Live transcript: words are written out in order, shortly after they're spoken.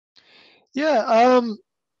Yeah.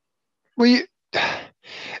 We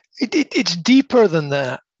it's deeper than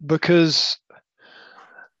that because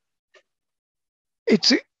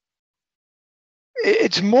it's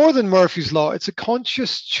it's more than Murphy's Law. It's a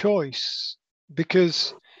conscious choice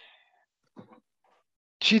because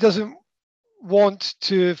she doesn't want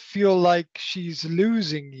to feel like she's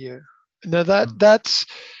losing you. Now Mm, that's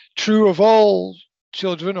true of all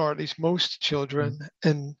children, or at least most mm, children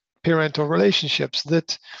in parental relationships.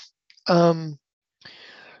 That um,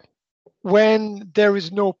 when there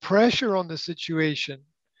is no pressure on the situation,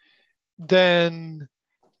 then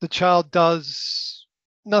the child does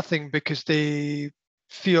nothing because they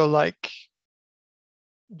feel like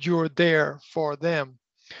you're there for them.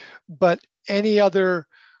 But any other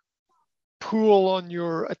pull on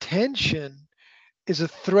your attention is a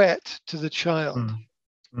threat to the child.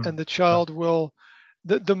 mm, And mm. the Yeah, child will,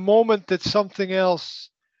 the moment that something else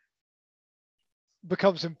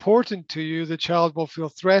becomes important to you, the child will feel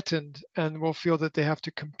threatened and will feel that they have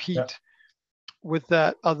to yeah, compete with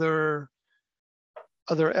that other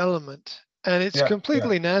element. And it's yeah, yeah.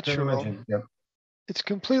 completely Can natural. imagine. Yeah. It's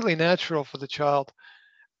completely natural for the child.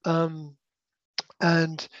 Um,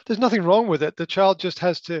 and there's nothing wrong with it. The child just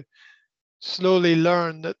has to slowly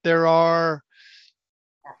learn that there are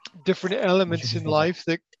different Muchas elements in gracias. life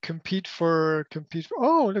that compete for,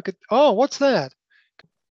 oh, look at, oh, what's that?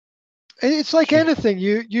 It's like Sí. anything.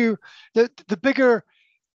 The bigger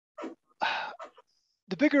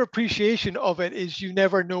the bigger appreciation of it is you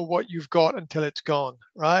never know what you've got until it's gone,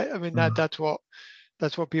 right? I mean Mm, that's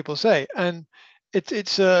what people say, and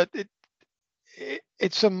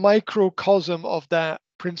it's a microcosm of that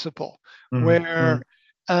principle mm, where mm,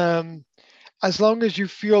 um, as long as you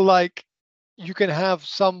feel like you can have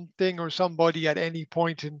something or somebody at any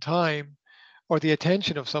point in time, or the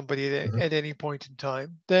attention of somebody mhm. at any point in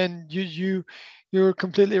time, then you're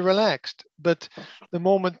completely relaxed. But the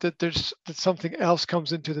moment that something else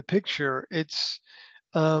comes into the picture,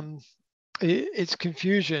 um, it's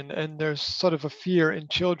confusion, and there's sort of a fear in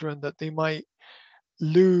children that they might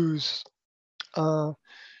lose uh,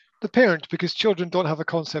 the parent, because children don't have a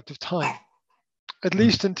concept of time, at Mm,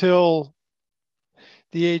 least until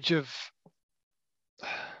the age of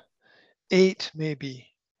 8, maybe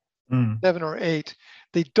mm, 7 or 8.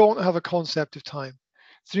 They don't have a concept of time.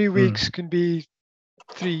 3 weeks mm. can be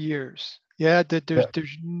 3 years. Yeah, that there's Yeah.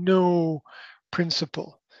 there's no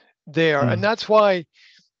principle there, and Mm, that's why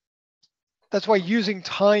using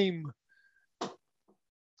time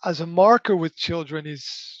as a marker with children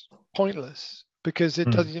is pointless, because it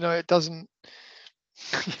does mm, it doesn't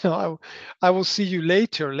you know I will see you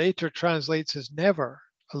later. Later translates as never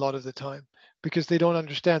a lot of the time, because they don't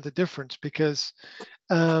understand the difference, because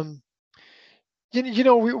um,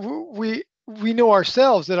 we know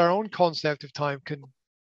ourselves that our own concept of time can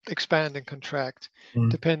expand and contract mm,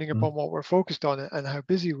 depending mm. upon what we're focused on and how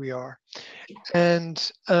busy we are.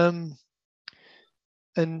 And um,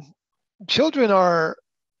 and children are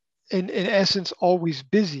in essence always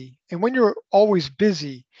busy, and when you're always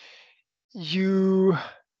busy, you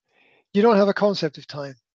you don't have a concept of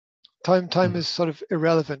time. Time Mm, is sort of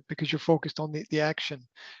irrelevant because you're focused on the action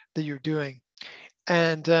that you're doing.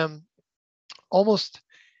 And almost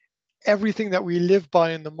everything that we live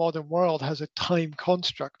by in the modern world has a time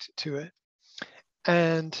construct to it.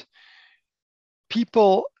 And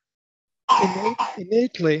people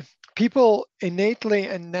innately people innately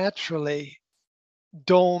and naturally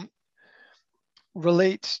don't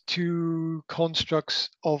relate to constructs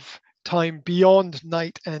of time beyond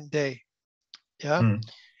night and day. Yeah. mm,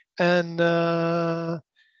 And uh,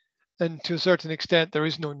 and to a certain extent there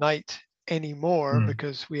is no night anymore, mm,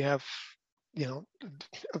 because we have you know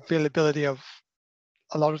availability of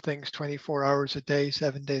a lot of things 24 hours a day,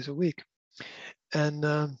 7 days a week. And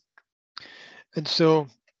um, and so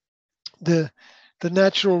the the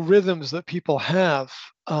natural rhythms that people have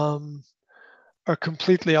um, are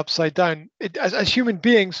completely upside down. As human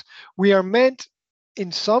beings, we are meant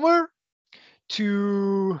in summer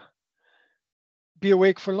to be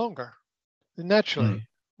awake for longer naturally. mm.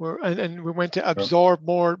 And we're meant to Yeah. absorb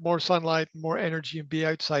more sunlight, more energy, and be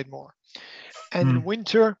outside more. And in Mm,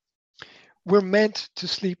 winter, we're meant to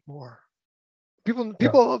sleep more. People yeah.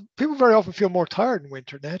 people people very often feel more tired in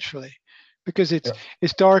winter naturally, because it's Yeah.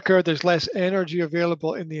 it's darker. There's less energy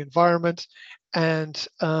available in the environment, and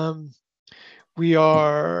we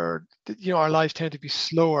are our lives tend to be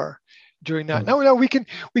slower during that. Mm, Now we can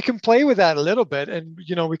play with that a little bit, and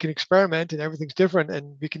we can experiment, and everything's different,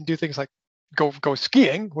 and we can do things like go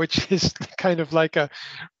skiing, which is kind of like a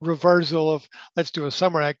reversal of let's do a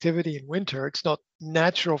summer activity in winter. It's not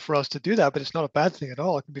natural for us to do that, but it's not a bad thing at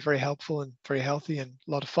all. It can be very helpful and very healthy and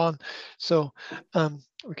a lot of fun. So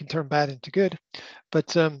we can turn bad into good.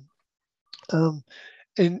 But um,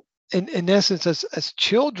 in essence, as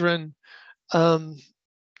children,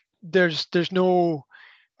 there's no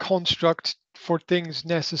construct for things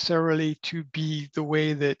necessarily to be the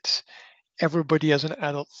way that everybody as an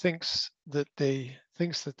adult thinks that they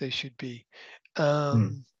should be.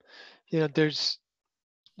 You know,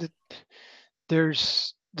 the,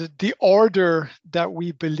 there's the order that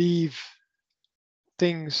we believe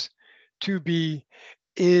things to be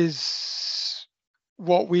is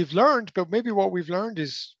what we've learned, but maybe what we've learned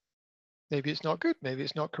is maybe it's not good, maybe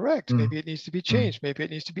it's not correct, maybe it needs to be changed, maybe it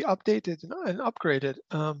needs to be updated and upgraded.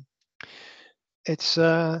 It's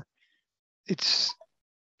a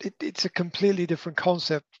completely different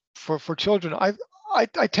concept for children. I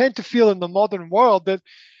tend to feel in the modern world that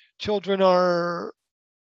children are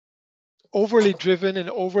overly driven and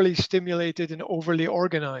overly stimulated and overly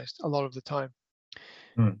organized a lot of the time.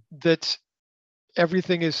 That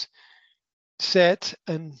everything is set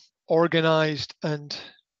and organized, and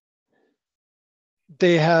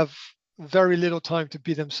they have very little time to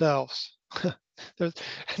be themselves.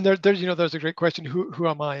 there's a great question: who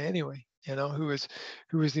am I anyway? You know, who is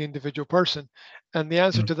the individual person? And the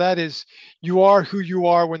answer to that is you are who you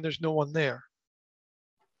are when there's no one there.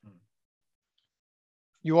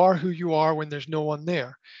 You are who you are when there's no one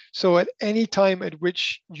there. So at any time at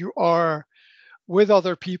which you are with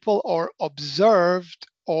other people or observed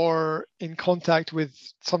or in contact with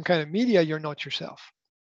some kind of media, you're not yourself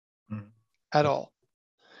at all.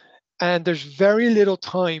 And there's very little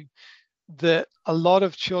time that a lot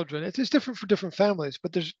of children, it is different for different families,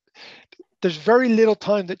 but there's very little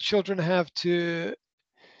time that children have to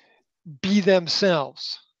be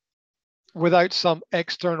themselves without some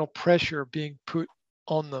external pressure being put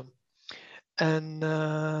on them. And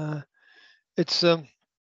it's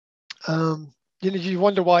you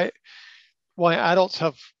wonder why adults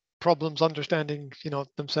have problems understanding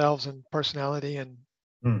themselves and personality and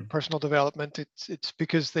personal development. It's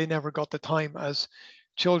because they never got the time as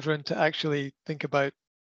children to actually think about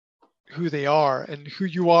who they are, and who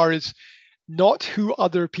you are is not who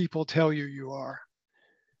other people tell you you are.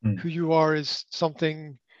 Who you are is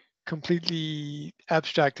something completely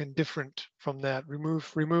abstract and different from that.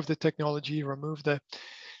 Remove the technology, remove the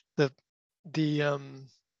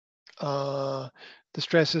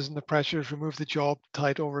stresses and the pressures, remove the job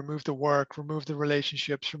title, remove the work, remove the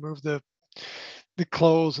relationships, remove the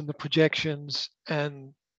clothes and the projections,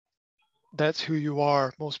 and that's who you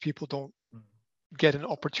are. Most people don't get an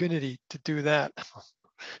opportunity to do that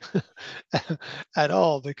at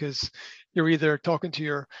all, because you're either talking to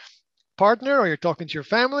your partner, or you're talking to your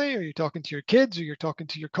family, or you're talking to your kids, or you're talking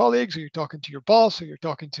to your colleagues, or you're talking to your boss, or you're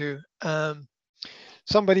talking to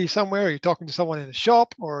somebody somewhere, or you're talking to someone in a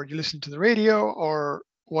shop, or you listen to the radio or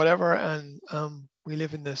whatever. And we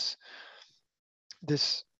live in this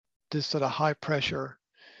sort of high pressure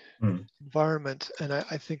environment. And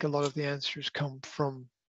I think a lot of the answers come from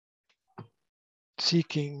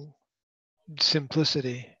seeking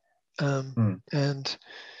simplicity, and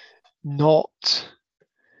not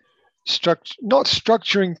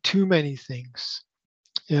structuring too many things.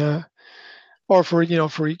 Yeah. Or for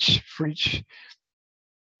each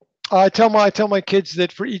I tell my kids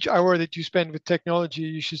that for each hour that you spend with technology,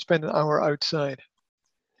 you should spend an hour outside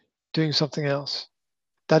doing something else.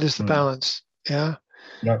 That is the balance. Yeah.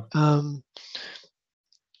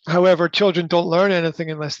 However, children don't learn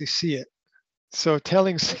anything unless they see it. So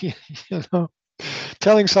telling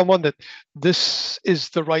someone that this is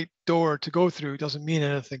the right door to go through doesn't mean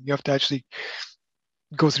anything. You have to actually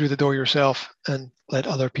go through the door yourself and let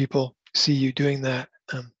other people see you doing that.